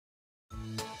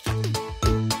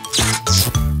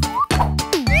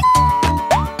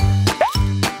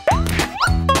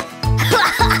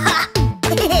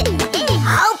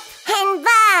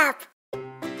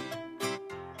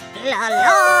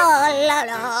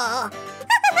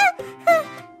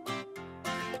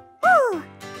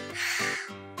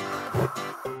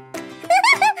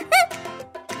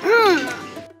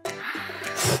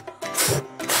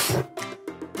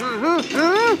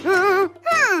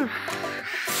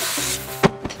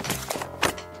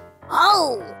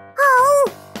Oh!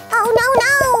 Oh! Oh, no,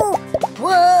 no!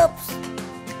 Whoops!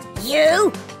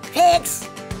 You fix.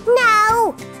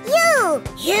 No! You!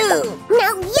 You!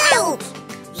 No, you!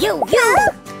 You!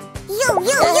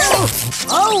 You!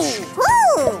 Oh!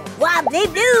 Woo! Wobbly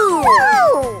blue!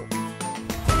 Woo!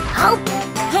 Hop!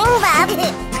 Hang Bob!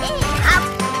 Hop!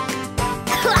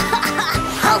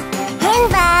 Hop! Hang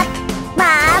Bob!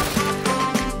 Bob!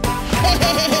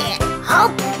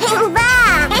 Hop! Hang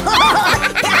Bob!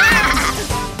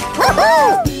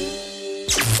 Woohoo!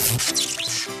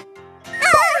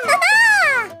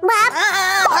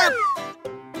 Bob!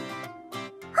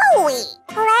 Hooey!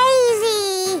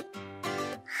 Lazy!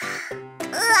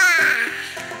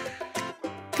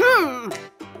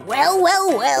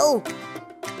 Well.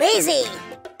 Lazy!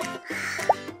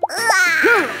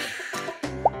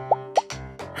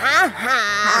 Ha!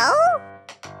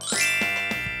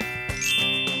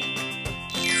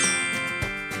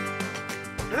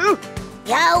 Oh?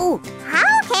 Go!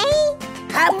 Okay.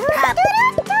 Hop!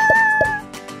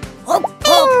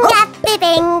 Hop!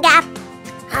 Binga!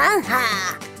 Ha!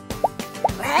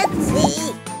 Let's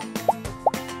see.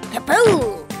 Kapoo!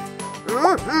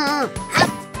 Hop!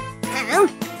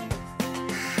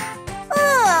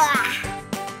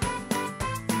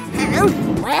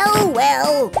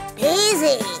 Well,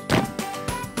 easy.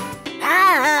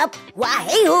 Up,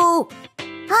 wahoo!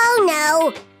 Oh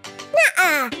no!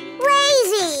 Nuh-uh!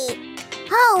 Lazy!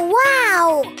 Oh wow!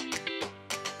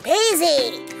 Easy.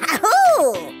 Ahoo!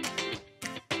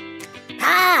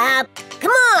 Up,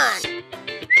 come on.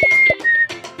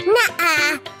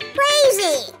 Nuh-uh!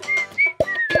 Lazy!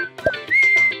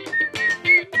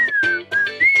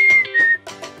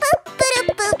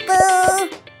 Boop-boop-boop-boo!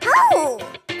 Oh!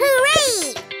 Hooray!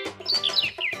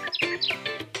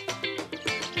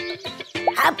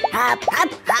 Up.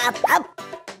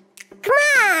 Come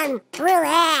on!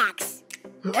 Relax!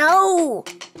 No,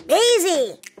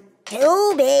 busy.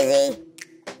 Too busy.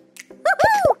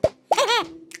 Woohoo!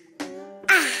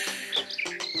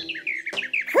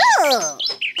 Cool!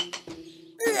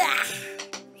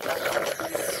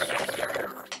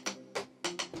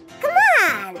 Come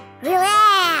on!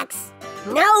 Relax!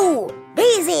 No,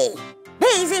 busy.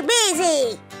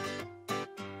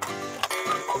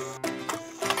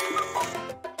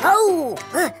 Oh,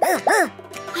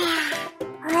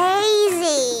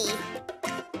 Lazy!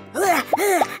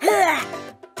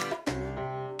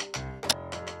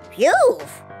 Phew!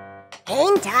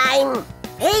 Ain't time.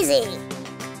 Busy.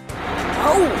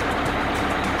 Oh.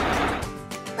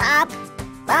 Bop.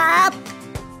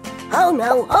 Oh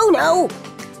no.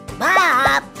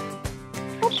 Bop.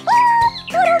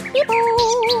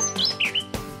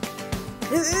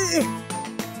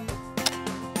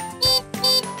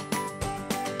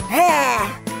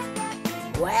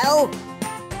 Well.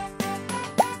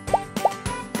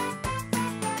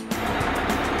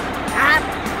 Bop.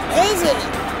 Busy.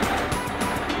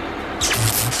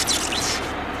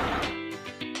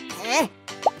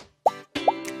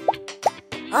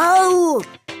 Oh,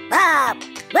 Bob.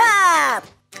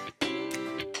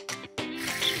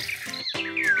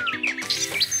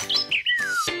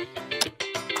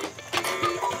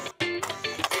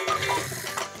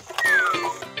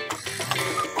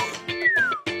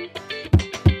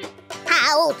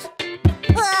 Ouch!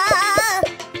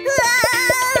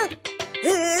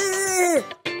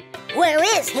 Where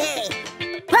is he?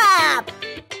 Bob.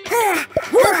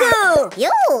 Woohoo!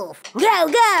 You!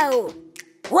 Go!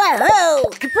 Whoa!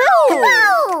 Kapoo!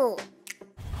 Whoa!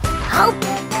 Hop!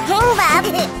 Hang Bob!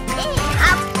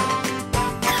 Hop!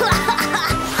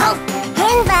 Hop!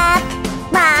 Hang Bob!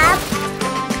 Bob!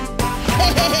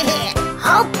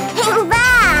 Hop! Hang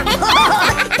Bob!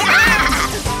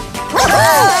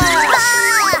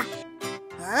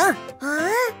 Huh?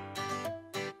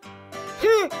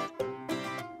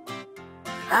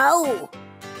 Oh!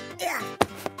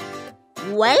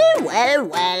 Well.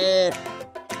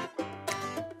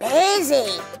 Busy.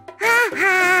 Ha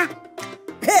ha!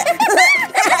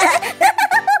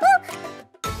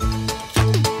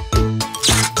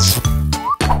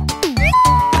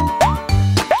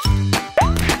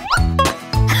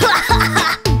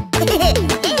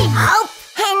 Hop!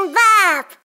 Hang Bob!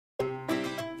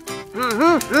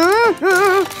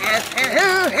 La.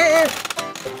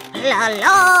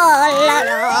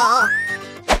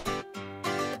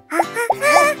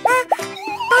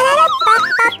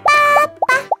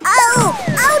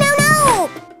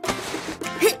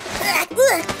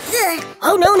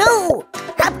 Oh no!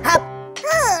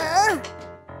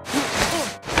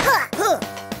 Hop!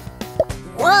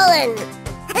 Woolen.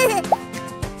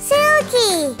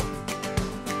 Silky!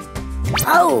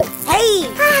 Oh, hey!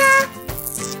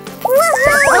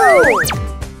 Woohoo! Oh!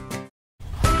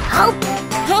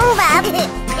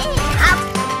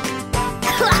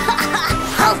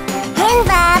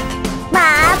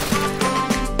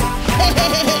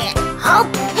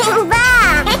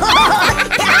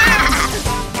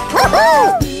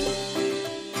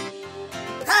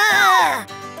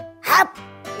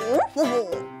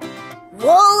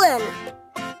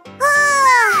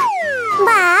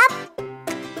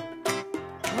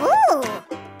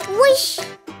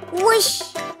 Whoosh!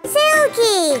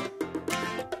 Silky!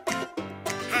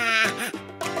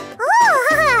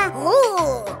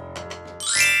 Oh! Ooh.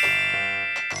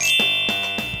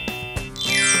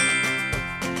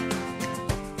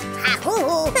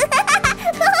 Hoo.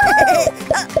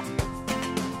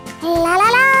 La la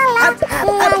la la Up, up,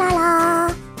 la up. la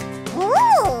la.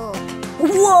 Ooh!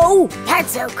 Whoa,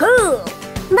 that's so cool.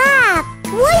 Bob!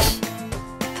 Whoosh!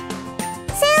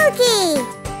 Silky!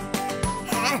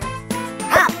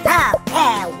 Hop, hop,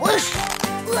 and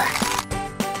whoosh.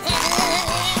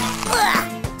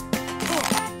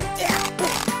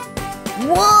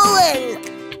 Woolen.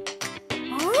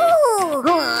 Ooh!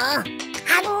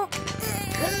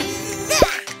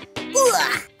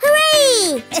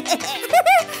 Hooray!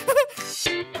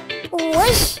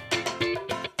 Whoosh!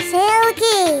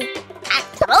 Silky!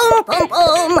 Boom, boom,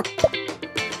 boom.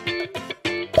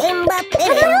 Bim, bop,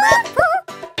 bim, bop.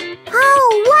 Oh,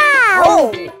 wow!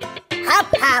 Oh, hop,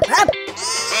 hop, hop.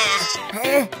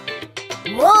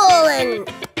 Woolen.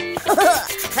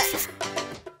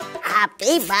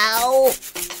 Happy bow.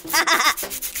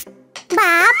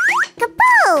 Bob!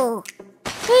 Kaboo!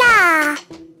 La!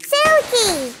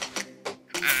 Silky!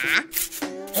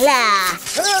 La.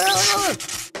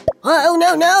 Oh,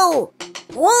 no, no.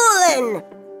 Woolen.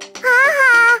 Ha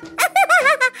ha!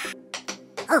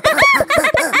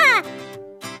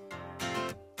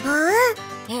 Huh?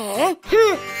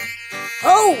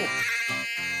 Oh,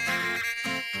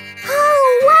 Oh,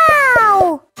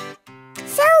 wow!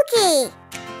 Silky!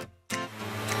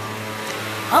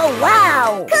 oh,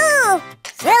 wow. Cool!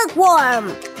 Silkworm.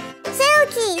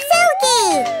 Silky! Silky!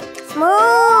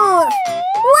 Smooth!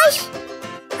 Whoosh!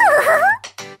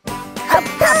 Hop,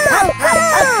 hop, hop,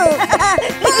 hop,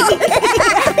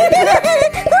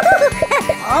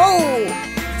 Oh,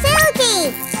 Silky!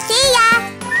 See ya!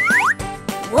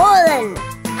 Woolen.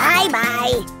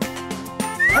 Bye-bye.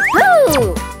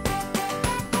 Kapoo.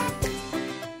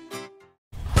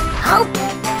 Hop.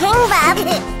 Hang Bob!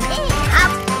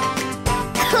 Hop.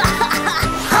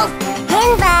 Hop.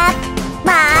 Hang Bob!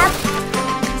 Bob!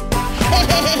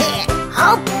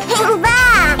 Hop. Hang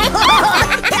Bob!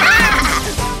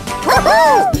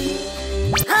 Woohoo!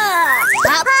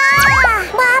 Hop. Ah!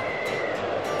 Bob!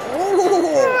 Ooh.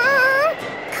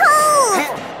 Cool!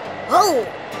 Oh.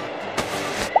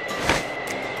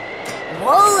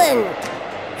 Woolen.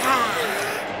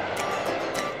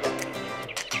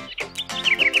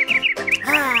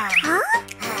 Huh?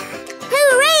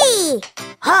 Hooray!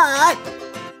 Hot.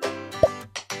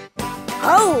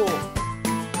 Oh.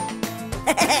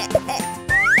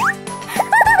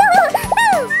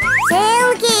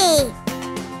 Silky!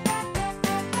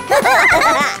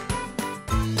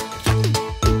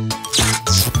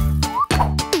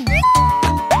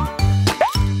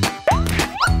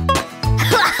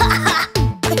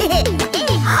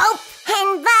 Hop.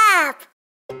 Hang Bob!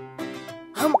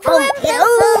 Hum, hum,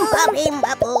 boom, bop, bim,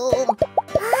 bop, boom.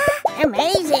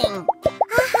 Amazing.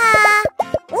 Ha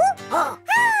Oh.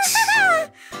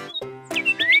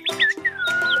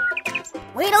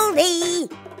 Whittledy.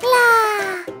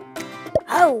 La!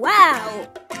 Oh, wow.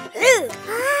 Ooh,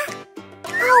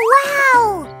 Oh,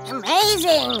 wow!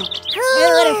 amazing. Cool.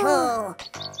 Beautiful.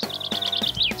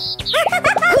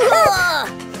 Oh,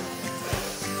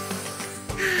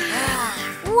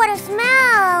 What a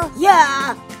smell!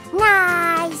 yeah.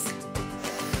 Nice!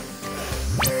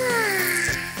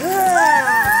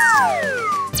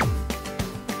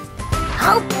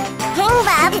 Hop. Hang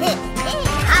Bob!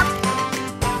 Hop.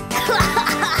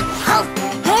 Hop.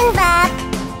 Hang Bob!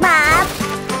 Bob!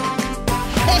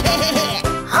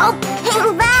 Hop.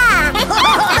 Hang Bob!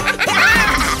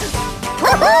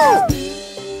 Woohoo!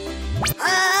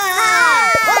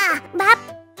 Ah! Bob!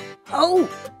 Oh.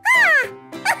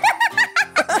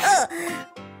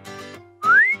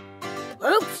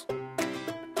 Oops.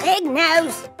 Big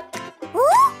nose.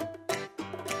 Ooh.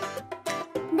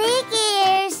 Big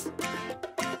ears!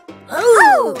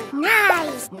 Ooh.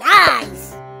 Nice!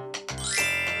 Nice.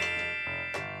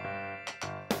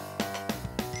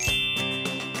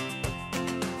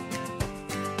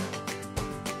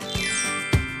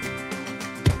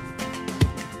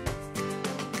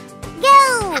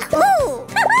 Go! Ooh.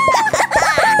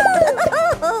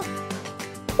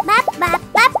 Bop, bop,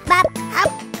 bop, bop!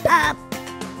 Hop. Hop.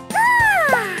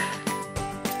 Ah!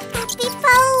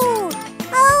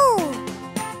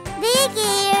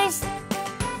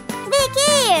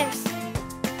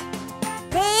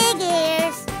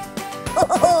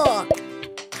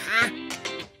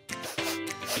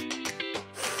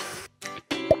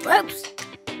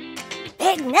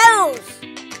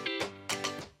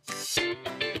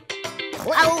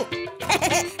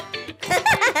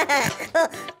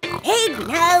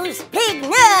 nose, big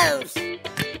nose.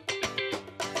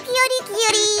 Cutie,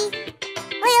 cutie.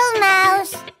 Little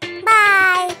mouse.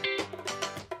 Bye.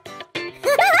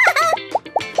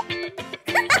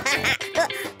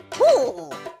 Ooh.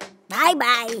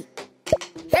 Bye-bye.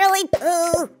 Curly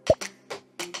Poo.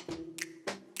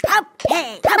 Hop,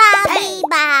 hey, hop, Bobby hey.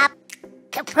 Bob.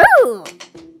 Poo.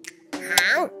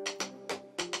 Huh?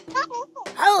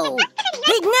 Oh,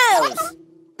 big nose.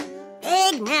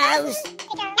 Big nose.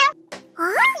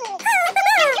 Huh?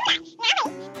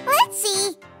 Let's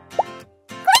see.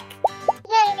 Click.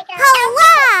 Oh,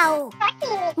 wow.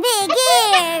 Big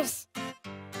ears.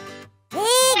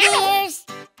 Big ears.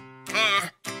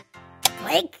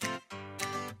 Click.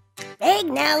 Big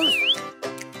nose.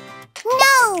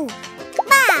 No.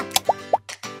 Bob.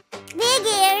 Big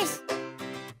ears.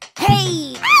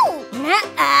 Hey. Ow.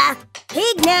 Nuh-uh.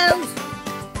 Big nose.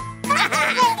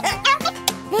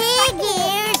 Big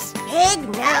ears. Big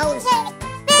nose.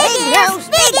 Big Big nose.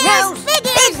 Big nose. Big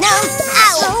Big ears. nose.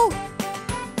 Ow.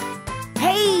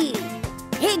 Hey.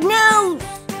 Big nose.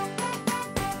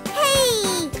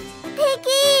 Hey. Big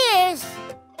ears.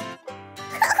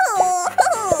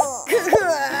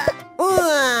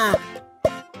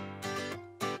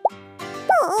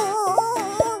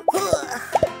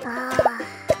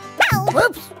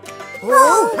 Whoops.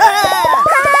 Oh,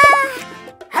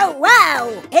 oh, wow.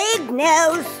 Big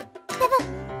nose.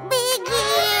 Big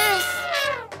ears.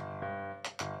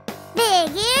 Big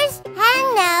ears and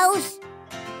nose.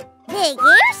 Big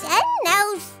ears and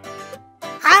nose.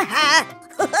 Ha ha.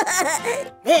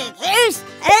 Big ears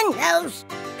and nose.